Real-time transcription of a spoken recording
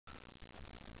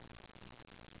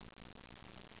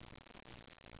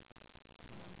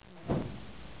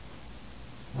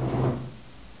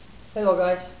Hello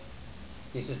guys,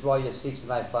 this is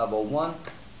Roger69501.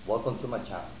 Welcome to my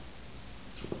channel.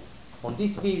 On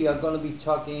this video I'm going to be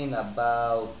talking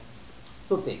about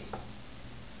two things.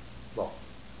 Well,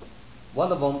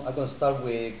 one of them I'm going to start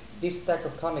with this stack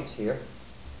of comics here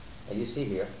that you see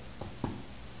here.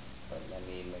 Let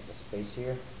me make a space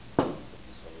here. Put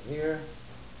this over here.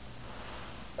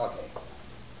 Okay.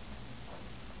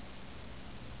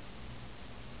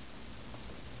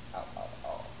 Ow, ow,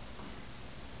 ow.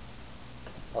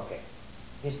 Okay.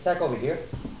 This stack over here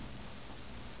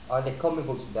are the comic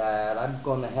books that I'm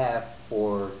gonna have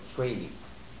for trading.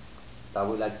 I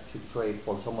would like to trade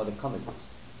for some of the comic books.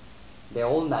 They're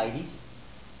all 90s,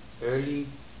 early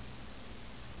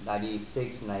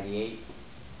 96, 98.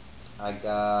 I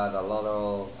got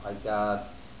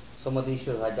some of the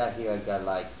issues I got here. I got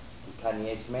like Uncanny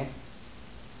X-Men.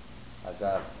 I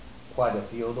got quite a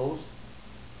few of those.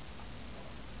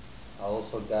 I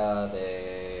also got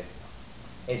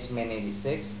X-Men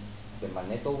 86, the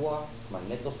Magneto's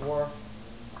War.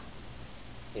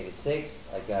 86,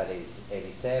 I got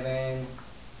 87,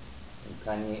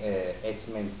 Uncanny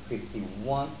X-Men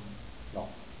 51, no,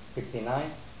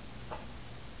 59,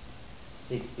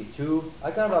 62.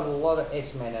 I got a lot of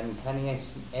X-Men and Uncanny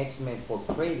X-Men for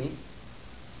trading.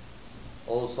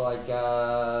 Also I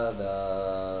got,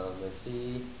 let's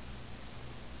see,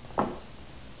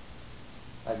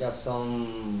 I got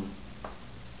some,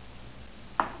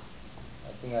 I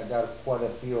think I got quite a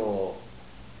few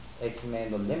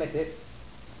X-Men Unlimited.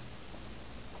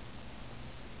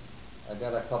 I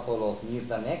got a couple of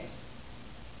Mutant X.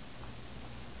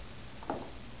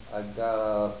 I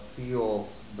got a few of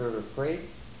Birds of Prey.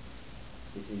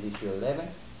 This is issue 11.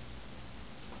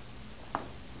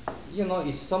 You know,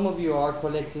 if some of you are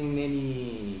collecting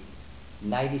many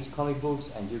 90s comic books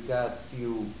and you got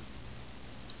few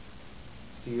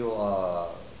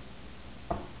how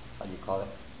do you call it,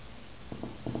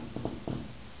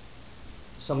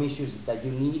 some issues that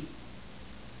you need,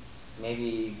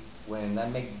 maybe when I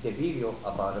make the video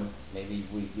about them, maybe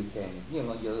you can, you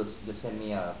know, just send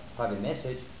me a private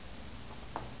message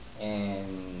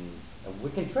and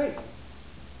we can trade.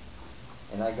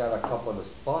 And I got a couple of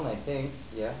Spawn, I think,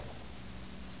 yeah.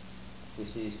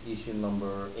 This is issue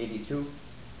number 82,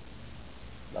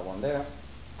 that one there.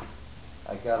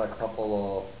 I got a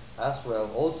couple of Azrael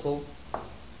also,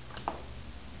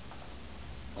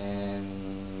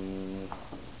 and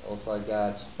also I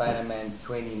got Spider-Man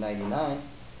 2099.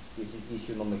 This is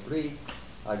issue number 3.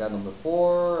 I got number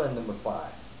 4 and number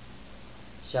 5.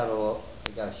 I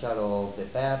got Shadow of the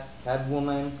Bat,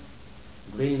 Catwoman,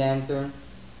 Green Lantern,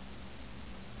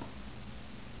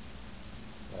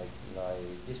 like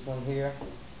this one here.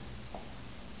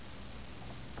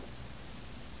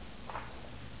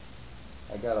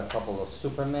 I got a couple of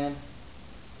Superman,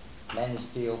 Man of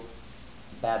Steel,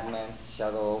 Batman,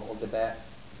 Shadow of the Bat.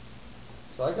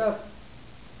 So I got,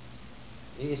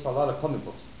 it's a lot of comic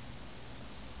books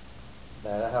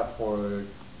that I have for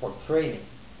trading.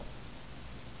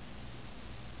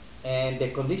 And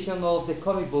the condition of the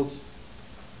comic books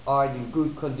are in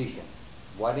good condition.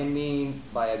 What I mean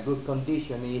by a good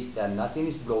condition is that nothing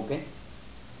is broken,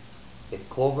 the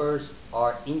covers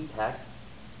are intact,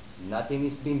 nothing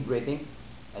is being written,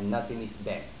 and nothing is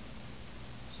bent.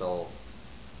 So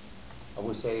I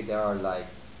would say they are like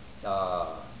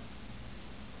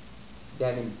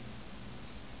they're in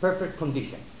perfect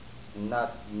condition,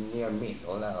 not near mint,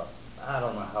 or I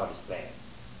don't know how to explain it.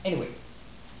 Anyway,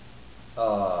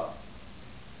 I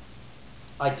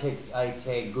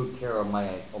take good care of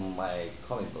my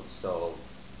comic books. So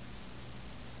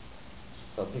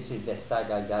this is the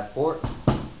stack I got for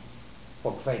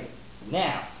trading.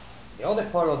 Now the other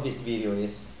part of this video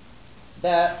is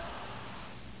that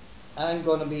I'm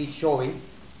gonna be showing.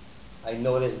 I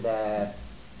noticed that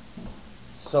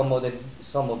some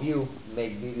of you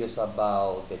make videos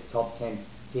about the top 10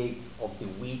 pick of the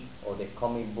week, or the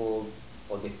comic book,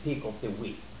 or the pick of the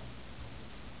week.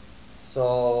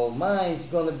 So mine is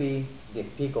gonna be the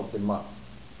pick of the month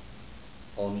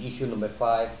on issue number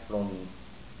 5 from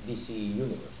DC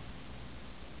Universe.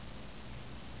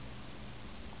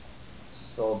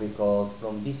 So because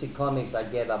from DC Comics I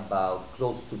get about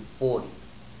close to 40,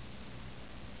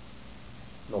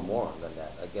 no more than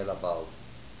that. I get about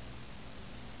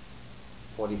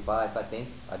 45, I think,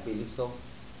 I believe so.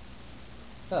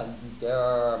 There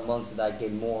are months that I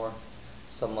get more,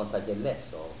 some months I get less,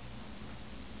 so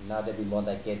not every month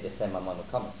I get the same amount of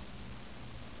comics.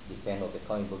 Depend on the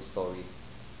comic book story,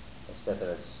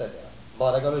 etc, etc.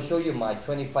 But I'm going to show you my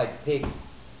 25 pick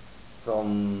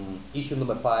from issue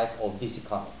number 5 of DC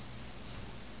Comics.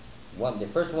 The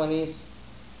first one is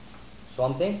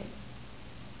Swamp Thing.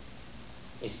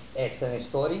 It's excellent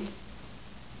story.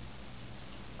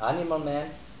 Animal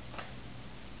Man,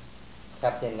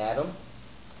 Captain Atom,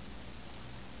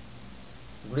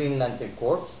 Green Lantern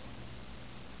Corps.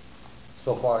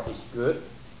 So far it's good.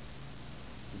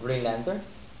 Green Lantern,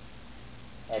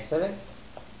 excellent.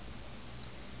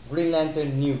 Green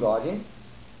Lantern New Guardian.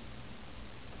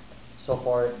 So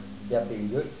far they have been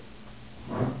good.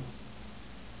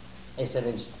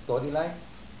 Excellent storyline.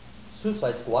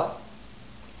 Suicide Squad.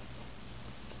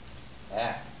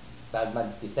 Yeah.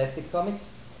 Batman Detective Comics.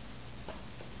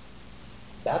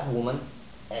 Batwoman.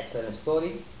 Excellent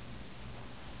story.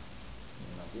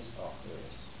 This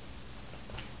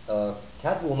off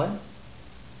Catwoman.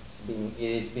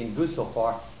 It has been good so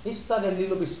far. It started a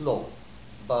little bit slow,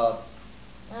 but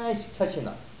it's catching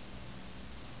up.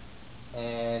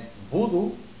 And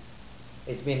Voodoo,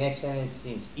 it's been excellent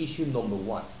since issue number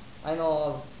 1. I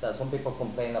know that some people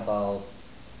complain about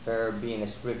her being a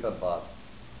stripper, but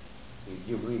if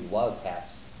you read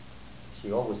Wildcats,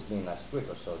 she always been a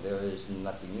stripper, so there is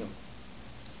nothing new.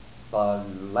 But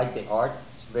like the art,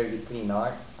 it's very clean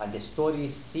art, and the story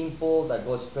is simple, that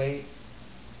goes straight.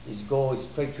 It goes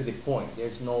straight to the point.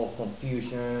 There's no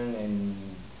confusion and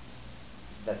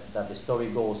that the story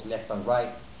goes left and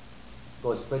right.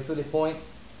 Goes straight to the point,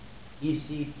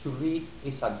 easy to read.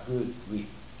 It's a good read.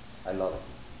 I love it.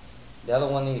 The other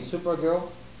one is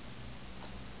Supergirl.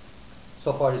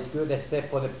 So far it's good, except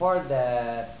for the part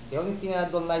that the only thing I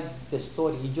don't like the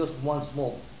story is just one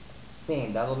small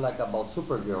thing that I don't like about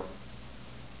Supergirl.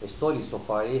 The story so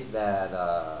far is that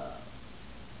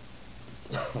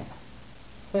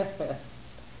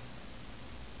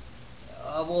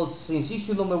well, since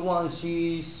issue number 1,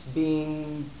 she's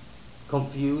been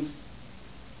confused.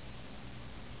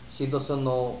 She doesn't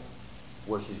know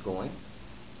where she's going,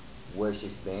 where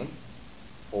she's been,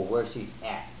 or where she's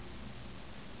at.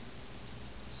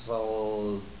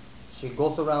 So she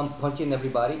goes around punching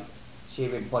everybody. She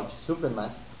even punched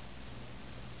Superman.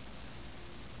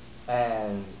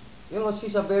 And you know,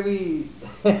 she's a very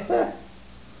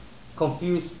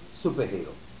confused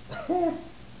superhero.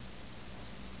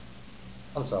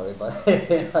 I'm sorry, but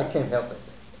I can't help it.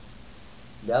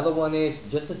 The other one is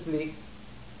Justice League,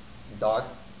 Dark,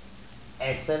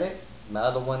 excellent. My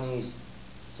other one is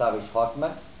Savage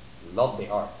Hawkman. Love the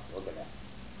art. Look at that.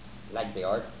 Like the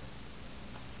art.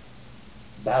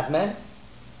 Batman,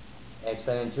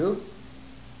 excellent too.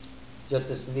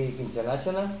 Justice League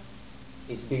International,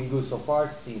 it's been good so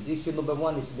far. Since issue number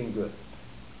 1, it's been good.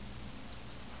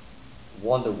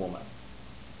 Wonder Woman,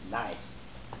 nice.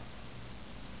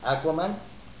 Aquaman,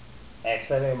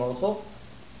 excellent also.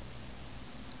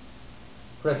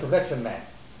 Resurrection Man,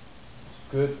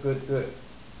 good, good, good.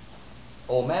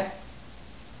 OMAC,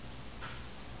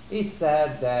 it's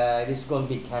sad that it's going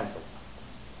to be cancelled.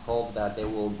 Hope that they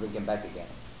will bring him back again.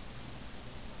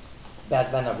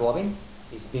 Batman and Robin,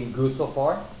 it's been good so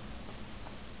far.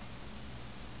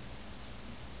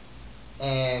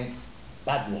 And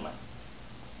Batwoman,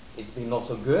 it's been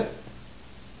also good.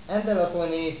 And the last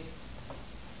one is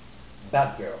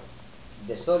Batgirl.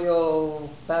 The story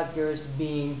of Batgirl has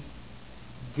been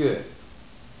good,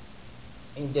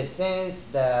 in the sense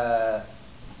that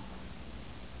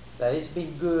it's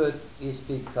been good is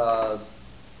because,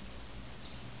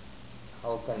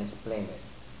 how can I explain it?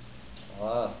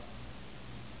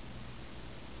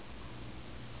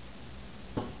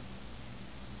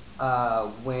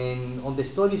 When on the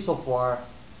story so far,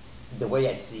 the way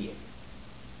I see it,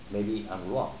 maybe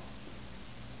I'm wrong.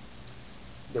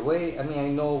 The way, I mean, I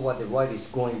know what the writer is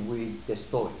going with the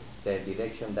story, the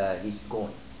direction that he's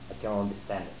going. I can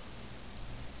understand it.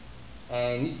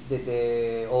 And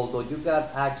it's although you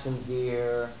got action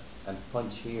here and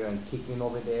punch here and kicking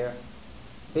over there,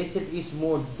 basically it's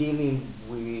more dealing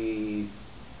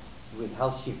with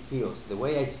how she feels. The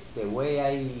way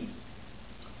I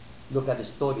look at the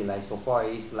storyline so far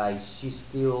is like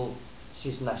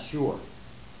she's not sure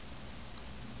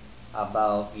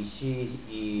about if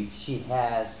she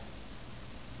has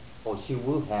or she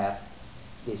will have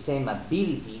the same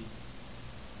ability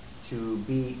to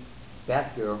be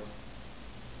Batgirl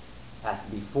as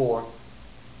before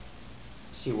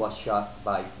she was shot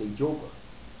by the Joker.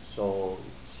 So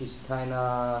she's kind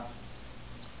of,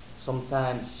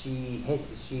 sometimes she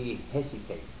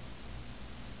hesitates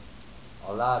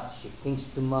a lot. She thinks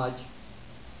too much.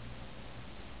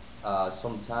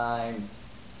 Sometimes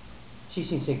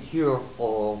she's insecure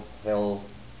of her.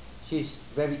 She's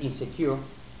very insecure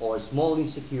or small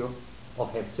insecure of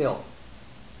herself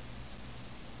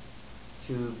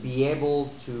to be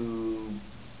able to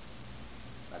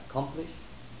accomplish.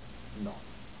 No.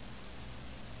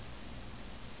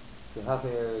 To have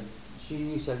her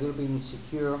she is a little bit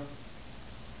insecure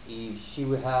if she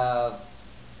will have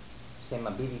same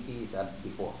abilities as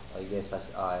before. I guess as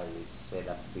I said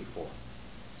that before.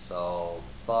 So,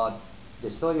 but the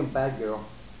story on Bad Girl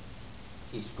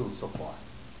is good so far.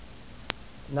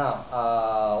 Now,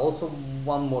 also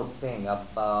one more thing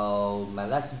about my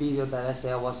last video that I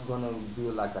said I was gonna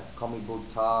do like a comic book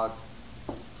talk.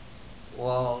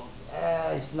 Well,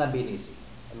 it's not been easy.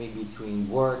 I mean, between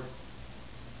work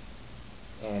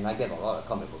and I get a lot of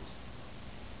comic books.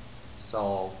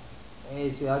 So,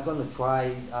 I'm gonna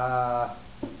try.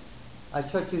 I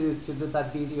tried to do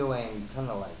that video and kind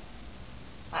of like,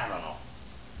 I don't know.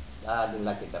 I didn't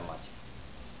like it that much.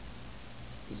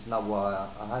 It's not what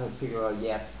I haven't figured out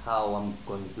yet how I'm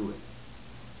going to do it.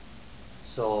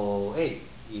 So hey,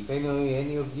 if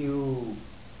any of you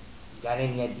got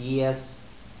any ideas,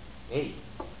 hey,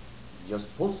 just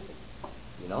post it.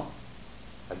 You know,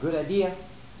 a good idea,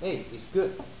 hey, it's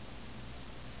good.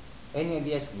 Any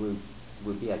ideas will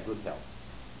be a good help.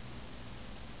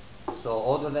 So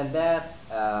other than that,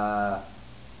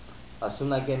 as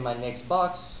soon as I get my next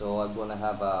box, so I'm gonna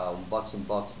have a unboxing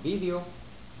box video.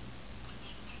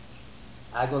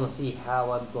 I'm gonna see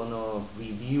how I'm gonna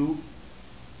review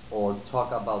or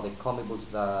talk about the comic books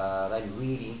that I'm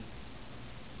reading.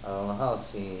 I don't know how,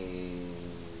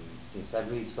 since I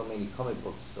read so many comic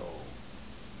books, so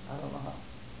I don't know how.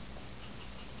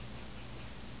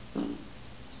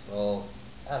 So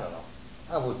I don't know.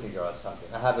 I will figure out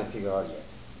something. I haven't figured out yet.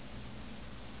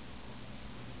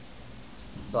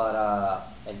 But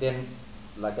and then,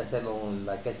 like I said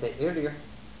earlier,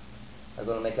 I'm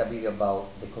gonna make a video about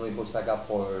the comic books I got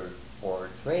for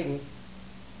trading,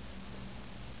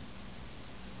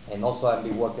 and also I'll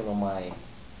be working on my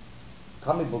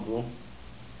comic book room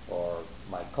or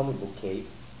my comic book cave.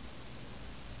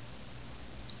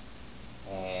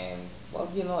 And well,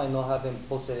 you know, I know I haven't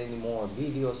posted any more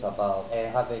videos about.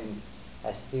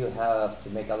 I still have to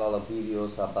make a lot of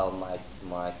videos about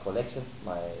my collection,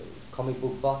 my comic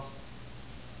book box.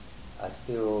 I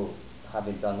still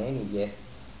haven't done any yet.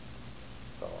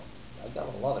 So I got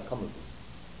a lot of comic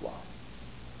books. Wow.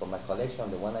 For my collection,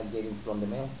 the one I get in from the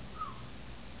mail.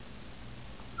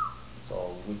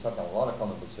 So we talking a lot of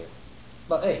comic books here.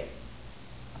 But hey,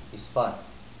 it's fun.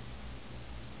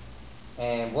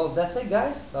 And well, that's it,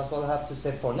 guys. That's all I have to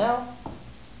say for now.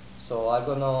 So I'm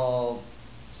gonna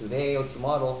today or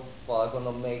tomorrow. Well, I'm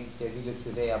gonna make the video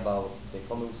today about the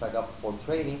comic books I got for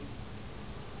trading.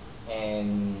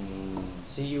 And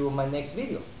see you in my next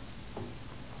video.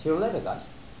 See you later, guys.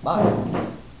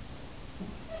 Bye.